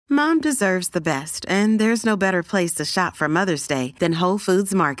Mom deserves the best, and there's no better place to shop for Mother's Day than Whole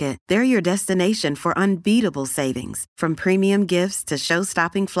Foods Market. They're your destination for unbeatable savings, from premium gifts to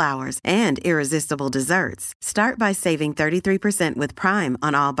show-stopping flowers and irresistible desserts. Start by saving 33% with Prime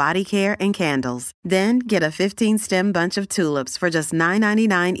on all body care and candles. Then get a 15-stem bunch of tulips for just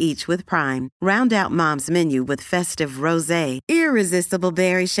 $9.99 each with Prime. Round out Mom's menu with festive rosé, irresistible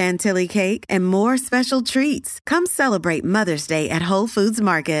berry chantilly cake, and more special treats. Come celebrate Mother's Day at Whole Foods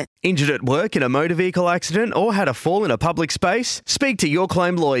Market. Injured at work in a motor vehicle accident or had a fall in a public space? Speak to Your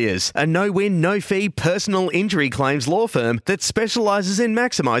Claim Lawyers, a no-win, no-fee personal injury claims law firm that specialises in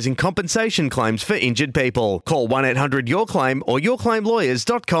maximising compensation claims for injured people. Call 1-800-YOUR-CLAIM or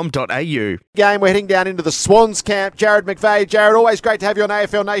yourclaimlawyers.com.au. Game, we're heading down into the Swans camp. Jared McVeigh. Jared, always great to have you on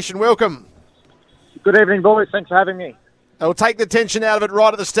AFL Nation. Welcome. Good evening, boys. Thanks for having me. I'll take the tension out of it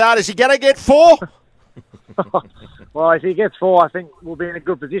right at the start. Is he going to get 4? Well, if he gets 4, I think we'll be in a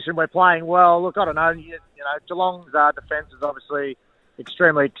good position. We're playing well. Look, I don't know. You know, Geelong's defence is obviously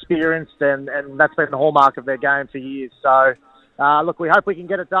extremely experienced, and that's been the hallmark of their game for years. So, look, we hope we can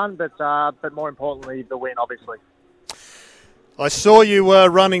get it done, but more importantly, the win, obviously. I saw you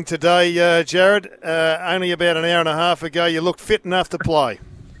running today, Jared. Only about an hour and a half ago, you looked fit enough to play.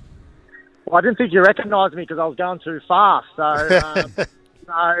 Well, I didn't think you recognised me because I was going too fast. So,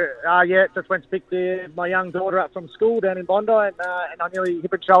 just went to pick my young daughter up from school down in Bondi, and I nearly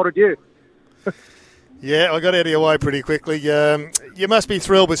hip and shouldered you. Yeah, I got out of your way pretty quickly. You must be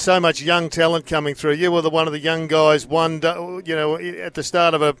thrilled with so much young talent coming through. You were one of the young guys, at the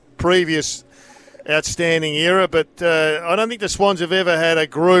start of a previous outstanding era, but I don't think the Swans have ever had a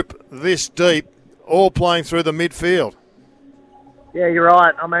group this deep, all playing through the midfield. Yeah, you're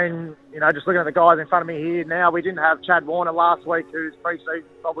right. I mean, just looking at the guys in front of me here now, we didn't have Chad Warner last week, who's pre-season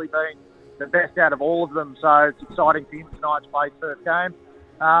probably been the best out of all of them. So it's exciting for him tonight to play his first game.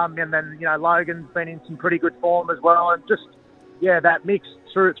 And then, Logan's been in some pretty good form as well. And just, that mix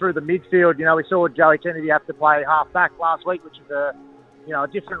through the midfield. We saw Joey Kennedy have to play half-back last week, which is a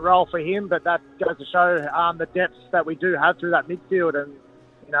different role for him. But that goes to show the depth that we do have through that midfield. And,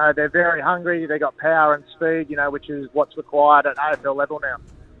 they're very hungry. They've got power and speed, which is what's required at AFL level now.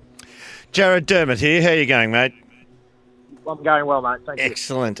 Jared Dermott here. How are you going, mate? I'm going well, mate. Thank you.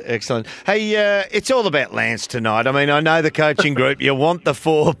 Excellent. Hey, it's all about Lance tonight. I mean, I know the coaching group, you want the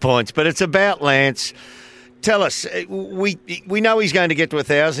 4 points, but it's about Lance. Tell us, we know he's going to get to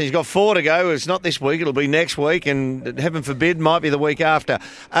 1,000. He's got 4 to go. It's not this week. It'll be next week, and heaven forbid, might be the week after.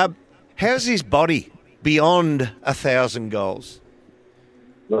 How's his body beyond 1,000 goals?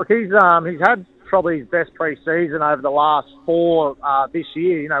 Look, he's had probably his best pre-season over the last 4 this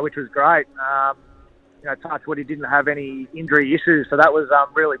year, which was great. Touch wood, he didn't have any injury issues, so that was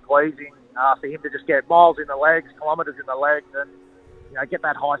really pleasing for him to just get miles in the legs, kilometres in the legs, and get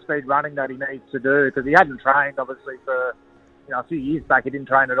that high-speed running that he needs to do, because he hadn't trained, obviously, for a few years back. He didn't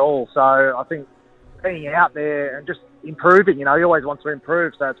train at all. So I think being out there and just improving, he always wants to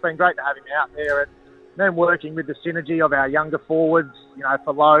improve, so it's been great to have him out there. And then working with the synergy of our younger forwards,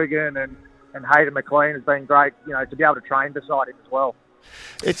 for Logan and Hayden McLean has been great, to be able to train beside him as well.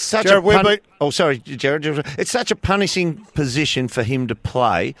 It's such Jared, Jared. It's such a punishing position for him to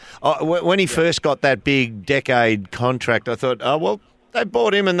play. When he first got that big decade contract, I thought, they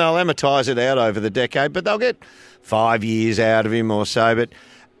bought him and they'll amortise it out over the decade, but they'll get 5 years out of him or so. But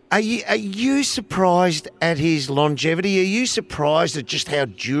are you surprised at his longevity? Are you surprised at just how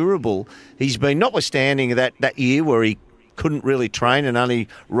durable he's been, notwithstanding that year where he couldn't really train and only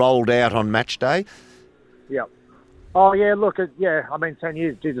rolled out on match day? Yeah. Oh, yeah, look, 10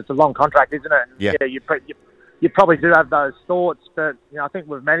 years, geez, it's a long contract, isn't it? Yeah. You probably do have those thoughts, but, I think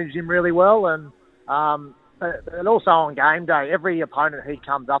we've managed him really well. And also on game day, every opponent he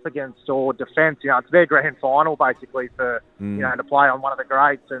comes up against or defence, it's their grand final, basically, for, to play on one of the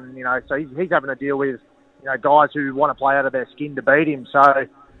greats. And, so he's having to deal with, guys who want to play out of their skin to beat him. So,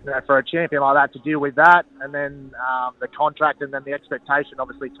 for a champion like that to deal with that, and then the contract and then the expectation,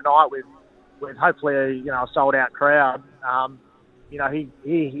 obviously, tonight with hopefully a sold-out crowd,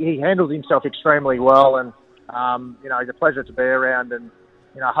 he handles himself extremely well, and he's a pleasure to be around, and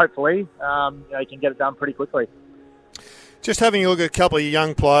hopefully he can get it done pretty quickly. Just having a look at a couple of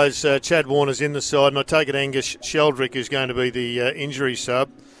young players, Chad Warner's in the side, and I take it Angus Sheldrick is going to be the injury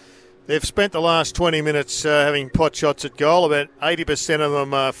sub. They've spent the last 20 minutes having pot shots at goal. About 80% of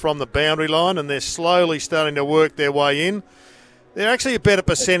them are from the boundary line, and they're slowly starting to work their way in. They're actually a better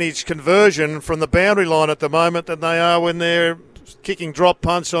percentage conversion from the boundary line at the moment than they are when they're kicking drop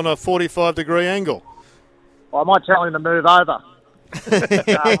punts on a 45-degree angle. Well, I might tell him to move over.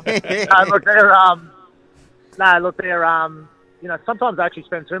 sometimes they actually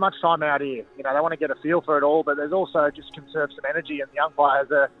spend too much time out here. They want to get a feel for it all, but there's also just conserve some energy, and the young players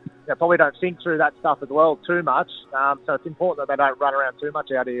probably don't think through that stuff as well too much. So it's important that they don't run around too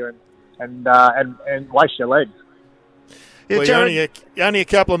much out here and waste your legs. Yeah, well, you're only a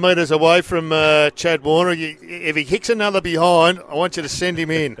couple of metres away from Chad Warner. If he kicks another behind, I want you to send him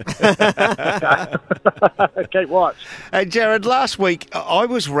in. Keep watch. Jared, last week I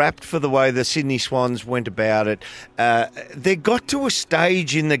was rapt for the way the Sydney Swans went about it. They got to a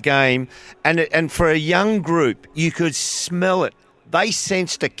stage in the game, and for a young group, you could smell it. They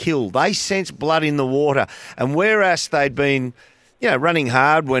sensed a kill. They sensed blood in the water. And whereas they'd been running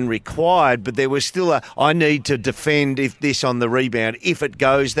hard when required, but there was still I need to defend this on the rebound if it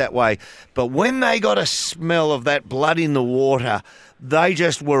goes that way. But when they got a smell of that blood in the water, they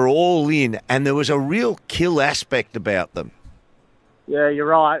just were all in, and there was a real kill aspect about them. Yeah, you're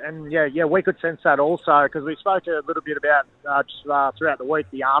right. And, yeah, we could sense that also because we spoke a little bit about throughout the week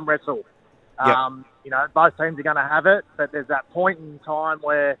the arm wrestle. Yep. Both teams are going to have it, but there's that point in time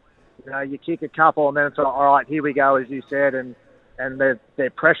where, you kick a couple and then it's all right, here we go, as you said, and their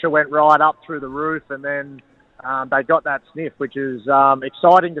pressure went right up through the roof, and then they got that sniff, which is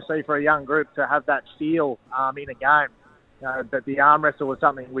exciting to see for a young group to have that feel in a game. But the arm wrestle was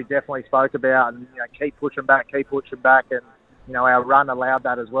something we definitely spoke about, and keep pushing back, and our run allowed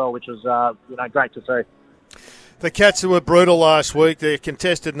that as well, which was great to see. The Cats were brutal last week. Their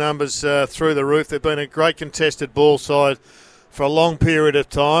contested numbers through the roof. They've been a great contested ball side for a long period of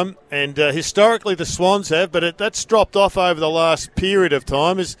time, and historically the Swans have, but that's dropped off over the last period of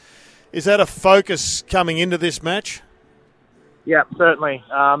time. Is that a focus coming into this match? Yeah, certainly.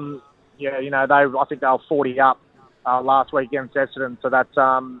 I think they were 40 up last week against Essendon, so that's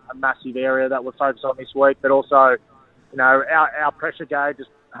a massive area that we're focused on this week. But also, our pressure gauge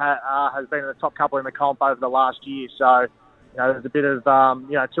has been in the top couple in the comp over the last year, so there's a bit of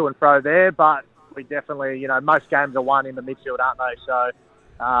to and fro there, but we definitely, most games are won in the midfield, aren't they? So,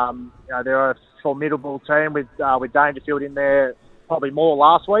 they're a formidable team with Dangerfield in there, probably more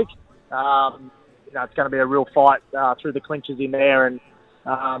last week. It's going to be a real fight through the clinches in there, and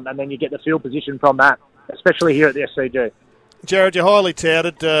then you get the field position from that, especially here at the SCG. Jared, you're highly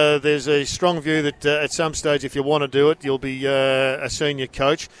touted. There's a strong view that at some stage, if you want to do it, you'll be a senior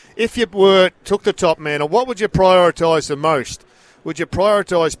coach. If you took the top mantle, what would you prioritise the most? Would you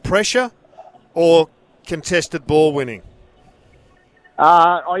prioritise pressure or contested ball winning?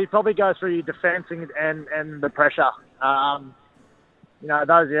 You probably go through your defence and the pressure.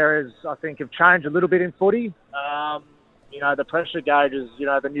 Those areas I think have changed a little bit in footy. The pressure gauge is,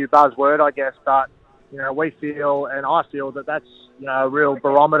 the new buzzword, I guess, but, we feel, and I feel that that's, a real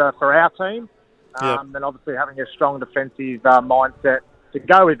barometer for our team. And obviously having a strong defensive mindset to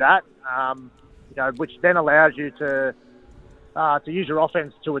go with that, which then allows you to use your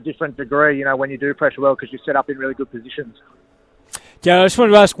offense to a different degree, when you do pressure well, because you're set up in really good positions. Joe, I just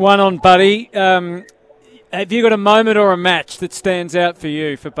wanted to ask one on Buddy. Have you got a moment or a match that stands out for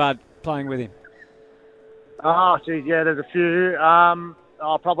you for Bud playing with him? Oh, geez, yeah, there's a few.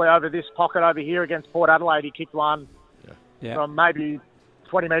 Probably over this pocket over here against Port Adelaide, he kicked one from maybe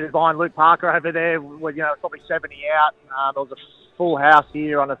 20 metres behind Luke Parker over there. With, probably 70 out. There was a full house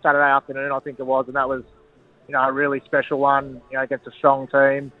here on a Saturday afternoon, I think it was, and that was, a really special one, against a strong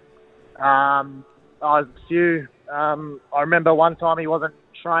team. I remember one time he wasn't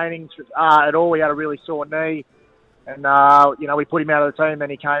training at all. He had a really sore knee, and we put him out of the team. Then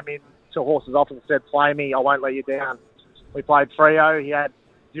he came in to Horses Off and said, "Play me, I won't let you down." We played Freo. He had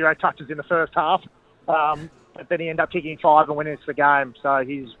 0 touches in the first half, but then he ended up kicking 5 and winning us the game. So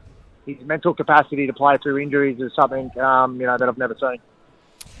his mental capacity to play through injuries is something that I've never seen.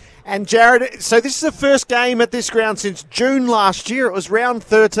 And Jared, so this is the first game at this ground since June last year. It was round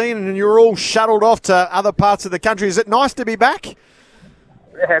 13 and you were all shuttled off to other parts of the country. Is it nice to be back?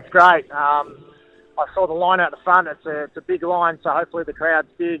 Yeah, it's great. I saw the line out the front. It's a big line, so hopefully the crowd's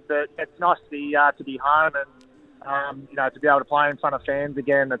big. But it's nice to be home and to be able to play in front of fans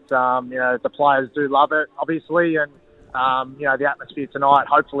again. It's the players do love it, obviously, and the atmosphere tonight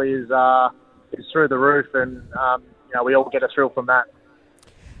hopefully is through the roof, and we all get a thrill from that.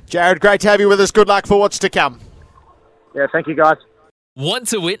 Jared, great to have you with us. Good luck for what's to come. Yeah, thank you, guys. Want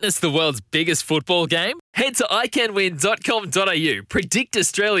to witness the world's biggest football game? Head to iCanWin.com.au, predict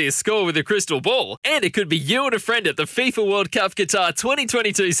Australia's score with a crystal ball, and it could be you and a friend at the FIFA World Cup Qatar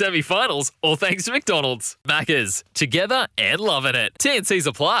 2022 semi-finals, all thanks to McDonald's. Maccas, together and loving it. TNCs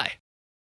apply.